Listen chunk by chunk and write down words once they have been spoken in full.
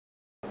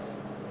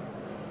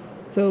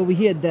So we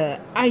hear the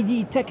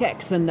ID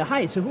TechX and the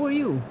hi. So who are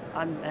you?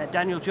 I'm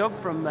Daniel Jog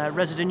from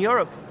Resodyn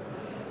Europe.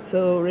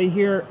 So right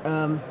here,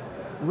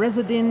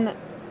 Resodyn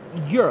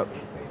Europe,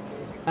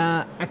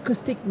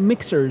 acoustic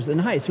mixers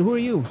and hi. So who are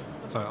you?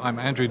 So I'm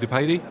Andrew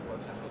DePady.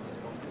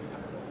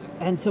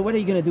 And so what are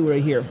you going to do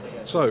right here?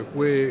 So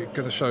we're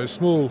going to show a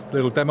small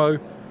little demo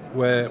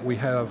where we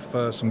have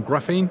some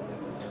graphene,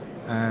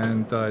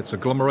 and it's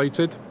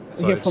agglomerated.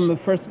 So here from the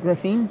first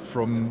graphene?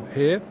 From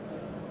here.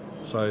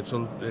 So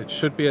it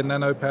should be a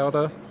nano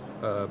powder,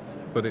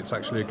 but it's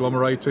actually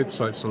agglomerated,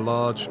 so it's a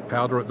large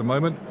powder at the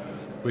moment.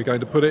 We're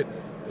going to put it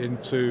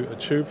into a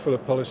tube full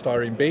of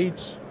polystyrene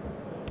beads,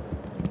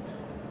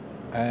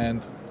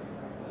 and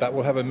that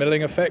will have a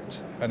milling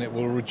effect, and it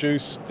will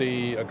reduce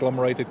the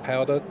agglomerated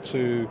powder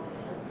to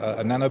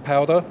a nano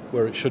powder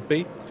where it should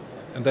be,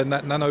 and then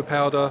that nano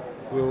powder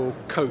will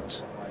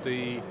coat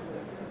the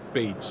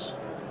beads.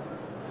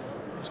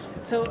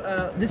 So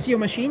this is your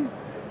machine?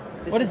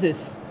 What is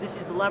this? This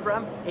is the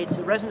LabRam. It's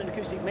a resonant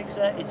acoustic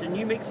mixer. It's a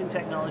new mixing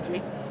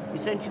technology.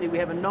 Essentially, we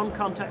have a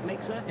non-contact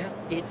mixer. Yeah.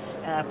 Its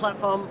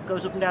platform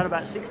goes up and down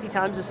about 60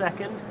 times a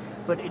second,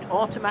 but it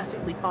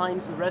automatically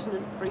finds the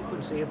resonant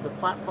frequency of the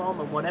platform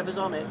and whatever's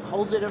on it,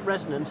 holds it at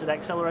resonance at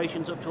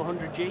accelerations up to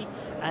 100 G,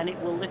 and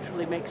it will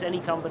literally mix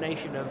any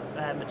combination of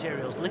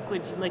materials,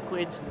 liquids and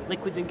liquids,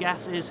 liquids and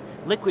gases,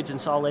 liquids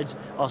and solids,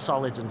 or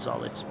solids and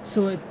solids.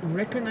 So it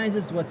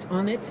recognizes what's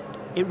on it?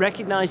 It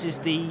recognizes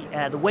the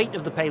weight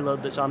of the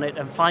payload that's on it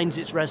and finds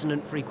its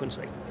resonant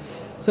frequency.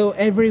 So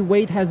every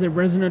weight has a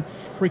resonant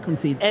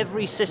frequency?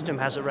 Every system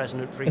has a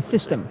resonant frequency. A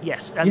system?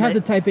 Yes. And you have to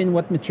type in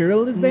what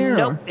material is there?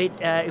 No,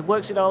 it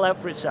works it all out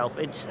for itself.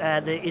 It's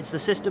the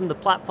system, the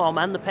platform,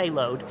 and the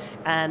payload,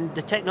 and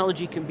the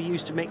technology can be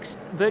used to mix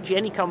virtually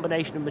any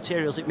combination of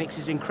materials. It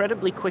mixes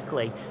incredibly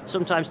quickly,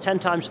 sometimes 10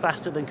 times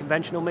faster than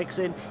conventional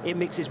mixing. It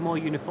mixes more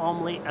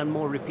uniformly and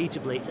more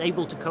repeatably. It's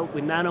able to cope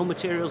with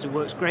nanomaterials. It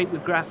works great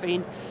with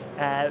graphene.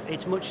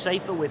 It's much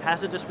safer with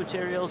hazardous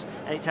materials,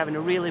 and it's having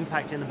a real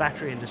impact in the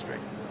battery industry.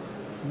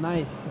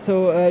 Nice.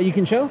 So you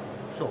can show?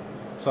 Sure.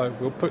 So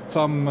we'll put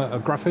some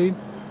graphene.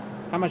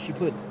 How much you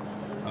put?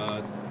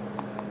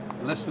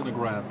 Less than a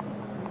gram.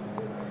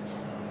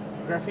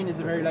 Graphene is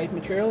a very light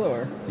material,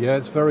 or? Yeah,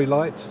 it's very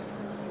light.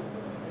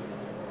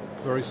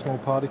 Very small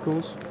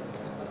particles.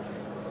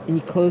 And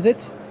you close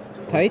it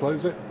tight? We'll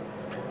close it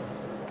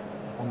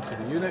onto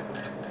the unit.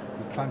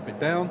 We clamp it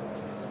down.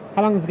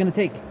 How long is it going to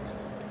take?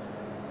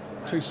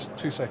 2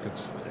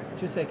 seconds.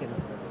 2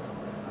 seconds.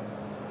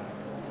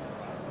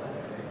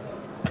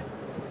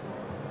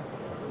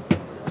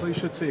 So you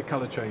should see a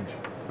color change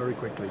very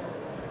quickly.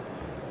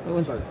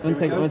 One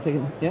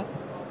second. Yeah.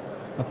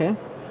 Okay.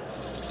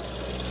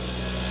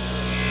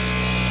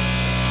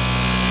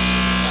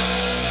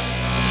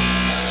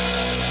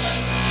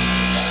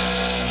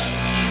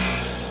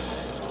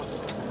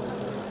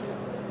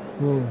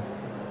 Whoa.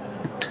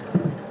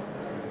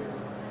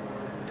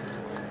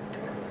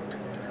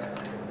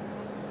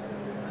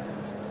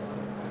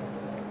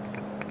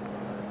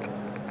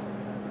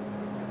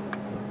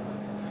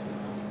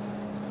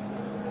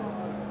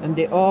 And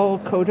they all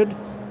coated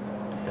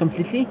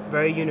completely?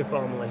 Very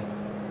uniformly.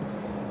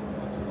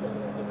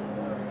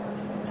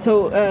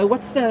 So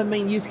what's the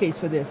main use case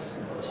for this?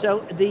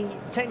 So the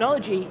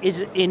technology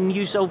is in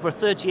use over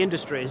 30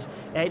 industries.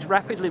 It's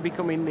rapidly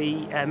becoming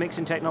the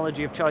mixing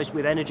technology of choice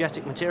with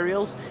energetic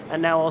materials,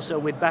 and now also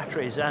with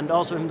batteries, and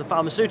also in the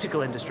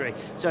pharmaceutical industry.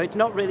 So it's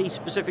not really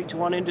specific to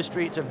one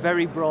industry, it's a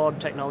very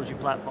broad technology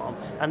platform.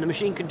 And the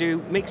machine can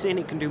do mixing,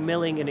 it can do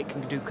milling, and it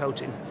can do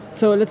coating.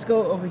 So let's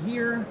go over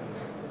here.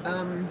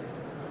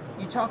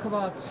 You talk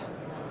about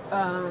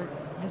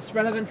this is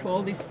relevant for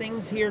all these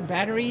things here,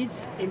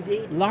 batteries?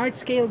 Indeed.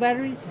 Large-scale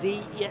batteries?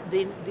 The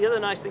other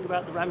nice thing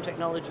about the RAM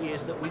technology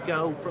is that we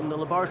go from the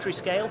laboratory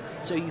scale,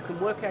 so you can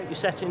work out your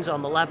settings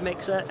on the lab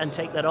mixer and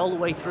take that all the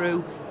way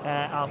through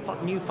our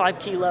new 5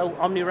 kilo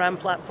OmniRAM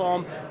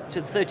platform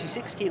to the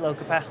 36 kilo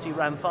capacity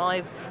RAM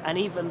 5, and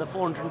even the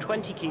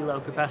 420 kilo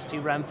capacity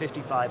RAM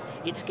 55.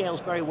 It scales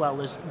very well.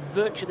 There's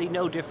virtually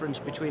no difference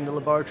between the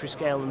laboratory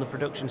scale and the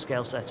production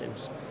scale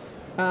settings.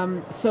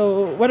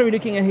 So what are we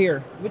looking at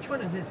here? Which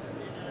one is this?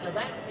 So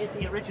that is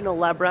the original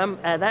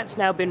LabRam. That's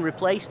now been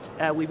replaced.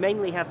 We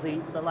mainly have the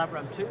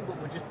LabRam 2,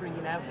 but we're just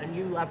bringing out a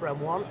new LabRam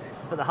 1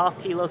 for the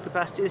half kilo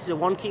capacity. This is a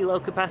 1 kilo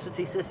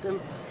capacity system.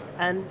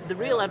 And the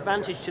real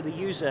advantage to the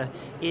user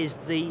is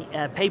the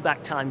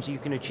payback times you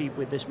can achieve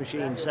with this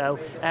machine. So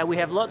we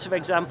have lots of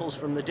examples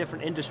from the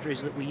different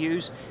industries that we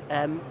use.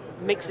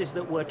 Mixes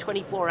that were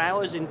 24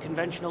 hours in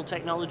conventional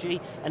technology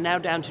and now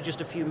down to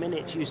just a few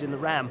minutes using the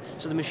RAM.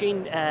 So the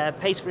machine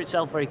pays for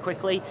itself very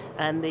quickly,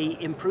 and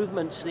the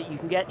improvements that you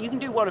can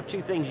do one of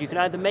two things. You can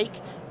either make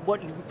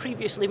what you've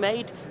previously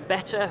made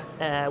better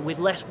with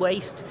less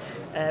waste,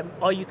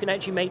 or you can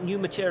actually make new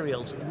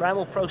materials. RAM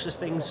will process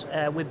things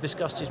with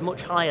viscosities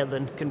much higher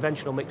than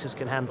conventional mixers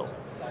can handle.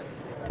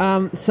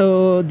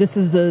 So this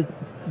is the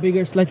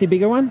Bigger, slightly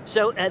bigger one?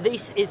 So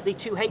this is the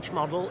 2H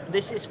model.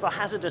 This is for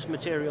hazardous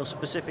materials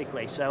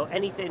specifically. So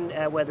anything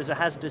where there's a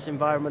hazardous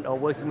environment or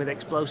working with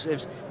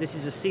explosives, this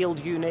is a sealed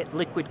unit,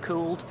 liquid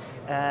cooled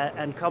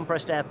and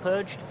compressed air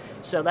purged.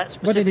 So that's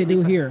what do they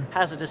do here?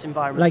 Hazardous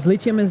environments. Like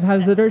lithium is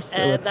hazardous?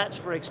 That's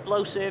for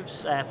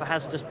explosives, for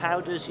hazardous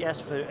powders, yes,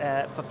 for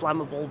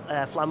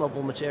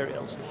flammable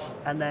materials.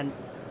 And then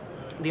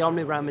the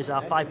OmniRam is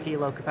our 5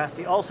 kilo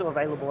capacity, also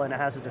available in a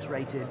hazardous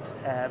rated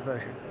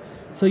version.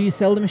 So you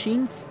sell the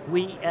machines?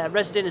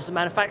 Resodyn is the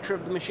manufacturer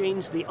of the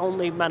machines, the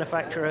only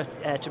manufacturer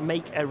to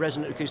make a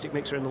resonant acoustic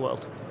mixer in the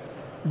world.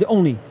 The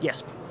only?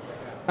 Yes.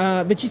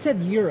 But you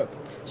said Europe.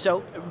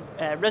 So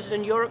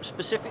Resodyn Europe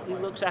specifically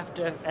looks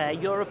after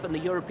Europe and the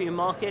European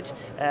market.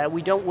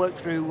 We don't work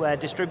through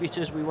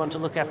distributors, we want to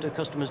look after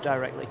customers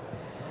directly.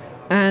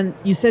 And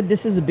you said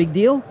this is a big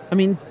deal? I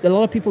mean, a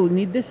lot of people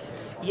need this?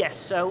 Yes,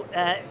 so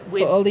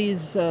for all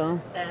these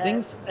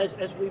things?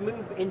 As we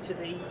move into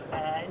the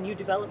new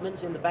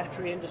developments in the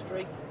battery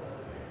industry,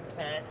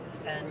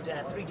 and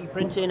 3D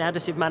printing,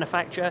 additive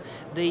manufacture,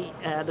 the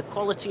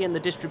quality and the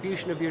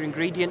distribution of your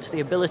ingredients,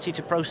 the ability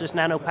to process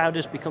nano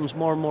powders becomes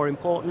more and more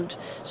important.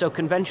 So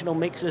conventional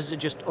mixers are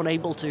just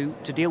unable to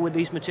deal with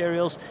these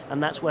materials,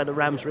 and that's where the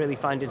RAM's really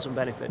finding some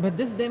benefit. But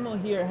this demo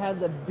here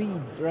had the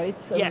beads, right?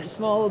 Some yes.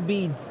 Small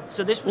beads.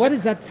 So this what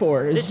is that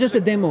for? It's just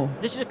a demo.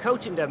 This is a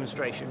coating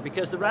demonstration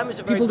because the RAM is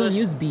a very people don't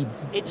use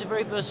beads. It's a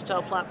very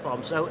versatile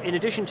platform. So in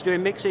addition to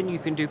doing mixing, you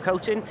can do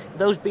coating.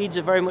 Those beads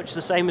are very much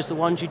the same as the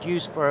ones you'd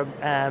use for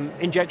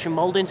injection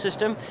molding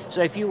system.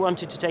 So if you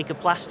wanted to take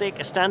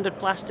a standard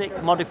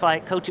plastic, modify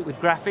it, coat it with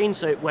graphene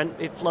so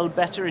it flowed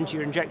better into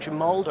your injection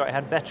mold, or it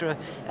had better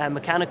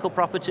mechanical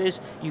properties,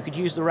 you could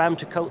use the RAM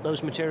to coat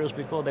those materials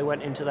before they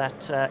went into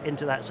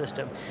that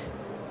system.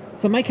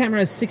 So my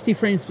camera is 60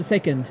 frames per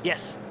second.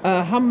 Yes.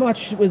 How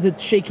much was it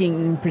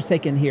shaking per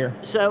second here?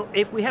 So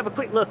if we have a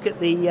quick look at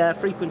the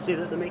frequency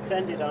that the mix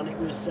ended on, it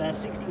was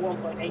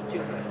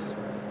 61.82 hertz.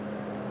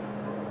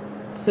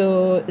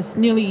 So it's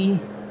nearly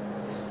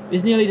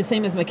the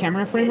same as my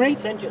camera frame rate?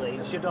 Essentially,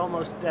 you should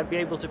almost be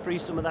able to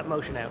freeze some of that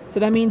motion out. So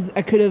that means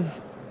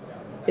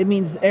it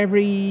means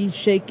every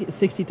shake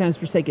 60 times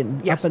per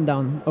second, yes. Up and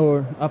down,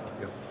 or up?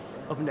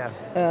 Up and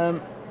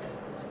down.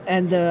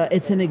 And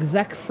it's an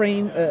exact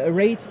frame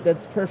rate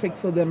that's perfect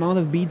for the amount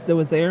of beats that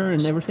was there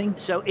and everything?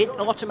 So it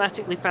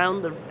automatically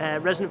found the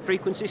resonant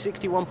frequency,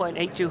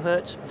 61.82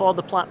 hertz, for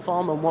the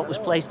platform and what was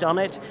placed on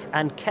it,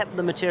 and kept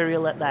the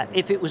material at that.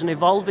 If it was an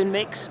evolving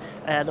mix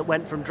that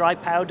went from dry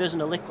powders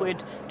and a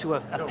liquid to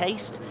a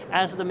paste,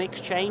 as the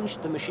mix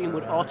changed, the machine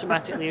would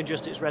automatically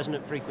adjust its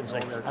resonant frequency.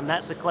 And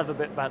that's the clever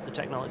bit about the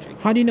technology.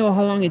 How do you know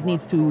how long it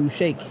needs to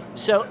shake?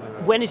 So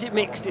when is it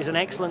mixed is an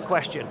excellent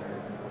question.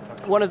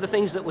 One of the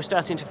things that we're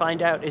starting to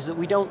find out is that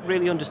we don't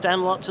really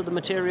understand lots of the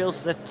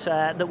materials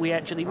that we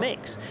actually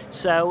mix.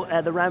 So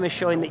the RAM is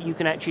showing that you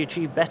can actually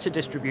achieve better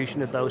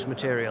distribution of those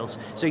materials.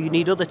 So you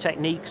need other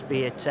techniques,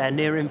 be it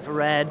near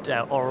infrared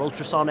or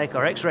ultrasonic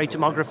or X-ray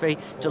tomography,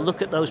 to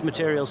look at those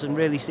materials and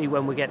really see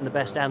when we're getting the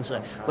best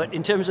answer. But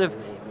in terms of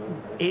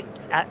it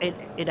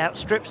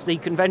outstrips the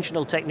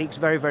conventional techniques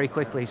very, very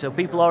quickly. So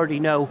people already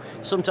know,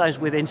 sometimes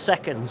within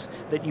seconds,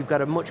 that you've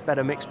got a much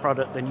better mixed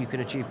product than you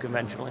can achieve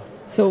conventionally.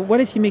 So what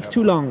if you mix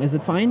too long? Is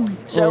it fine,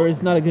 or is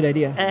it not a good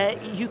idea?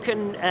 You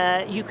can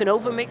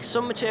overmix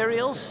some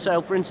materials.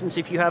 So for instance,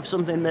 if you have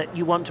something that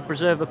you want to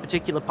preserve a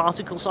particular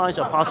particle size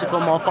or particle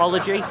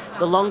morphology,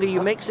 the longer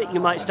you mix it, you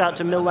might start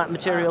to mill that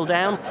material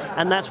down.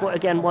 And that's one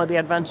of the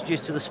advantages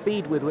to the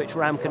speed with which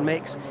RAM can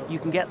mix. You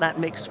can get that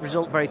mix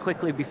result very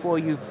quickly before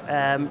you've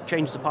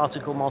changed the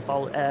particle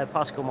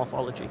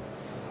morphology.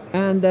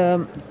 And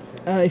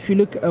if you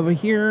look over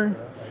here,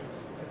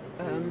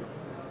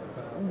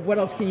 what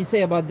else can you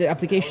say about the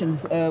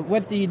applications?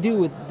 What do you do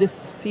with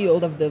this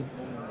field of the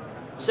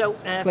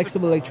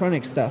flexible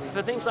electronic stuff?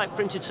 For things like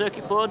printed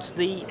circuit boards,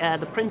 the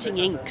printing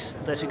inks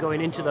that are going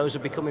into those are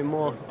becoming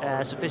more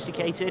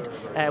sophisticated.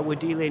 We're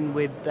dealing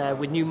with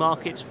new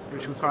markets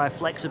which require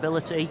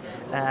flexibility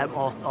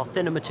or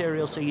thinner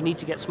materials, so you need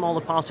to get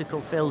smaller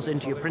particle fills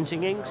into your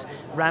printing inks.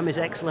 RAM is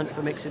excellent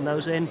for mixing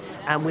those in,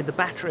 and with the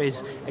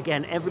batteries,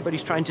 again,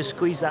 everybody's trying to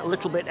squeeze that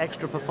little bit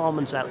extra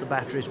performance out of the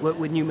batteries, work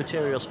with new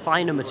materials,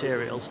 finer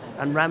materials,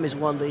 and RAM is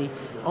one of the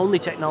only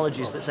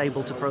technologies that's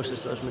able to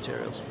process those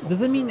materials. Does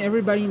that mean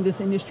everybody in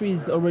this industry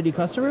is already a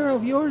customer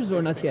of yours,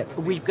 or not yet?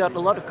 We've got a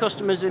lot of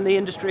customers in the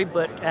industry,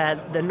 but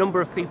the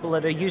number of people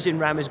that are using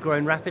RAM is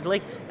growing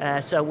rapidly.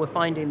 So we're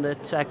finding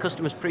that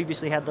customers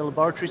previously had the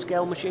laboratory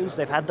scale machines,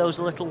 they've had those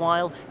a little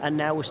while, and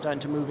now we're starting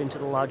to move into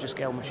the larger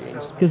scale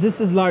machines. Because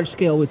this is large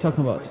scale we're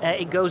talking about.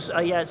 It goes,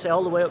 I'd say,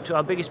 all the way up to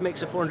our biggest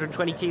mixer,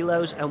 420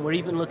 kilos, and we're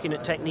even looking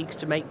at techniques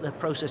to make the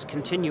process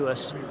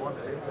continuous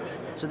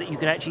so that you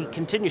can actually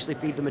continuously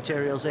feed the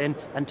materials in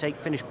and take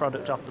finished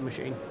product off the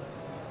machine.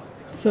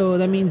 So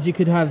that means you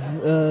could have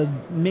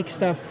mixed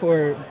stuff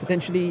for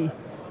potentially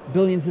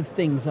billions of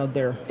things out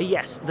there.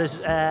 Yes, there's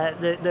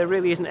there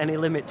really isn't any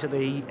limit to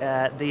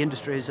the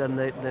industries and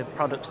the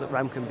products that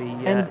RAM can be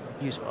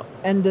used for.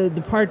 And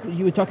the part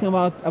you were talking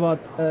about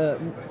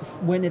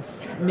when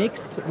it's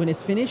mixed, when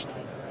it's finished,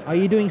 are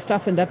you doing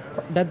stuff in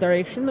that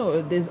direction,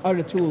 or there's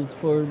other tools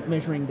for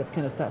measuring that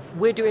kind of stuff?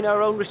 We're doing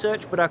our own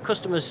research, but our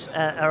customers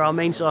are our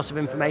main source of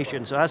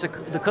information. So as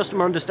the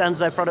customer understands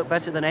their product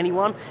better than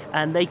anyone,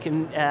 and they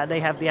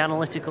have the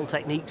analytical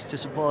techniques to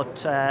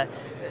support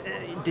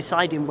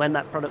deciding when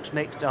that product's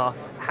mixed or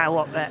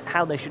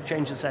how they should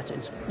change the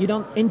settings. You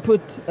don't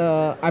input.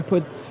 I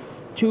put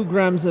 2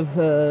 grams of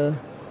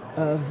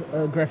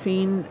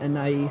graphene, and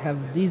I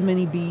have these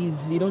many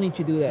beads. You don't need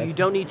to do that. You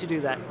don't need to do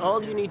that.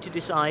 All you need to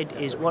decide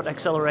is what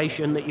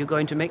acceleration that you're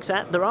going to mix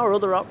at. There are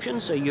other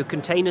options, so your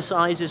container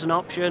size is an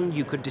option.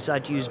 You could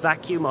decide to use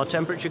vacuum or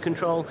temperature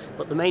control,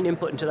 but the main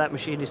input into that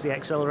machine is the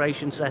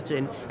acceleration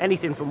setting,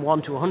 anything from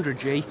 1 to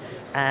 100G,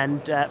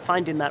 and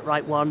finding that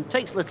right one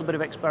takes a little bit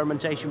of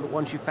experimentation, but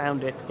once you've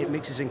found it, it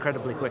mixes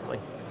incredibly quickly.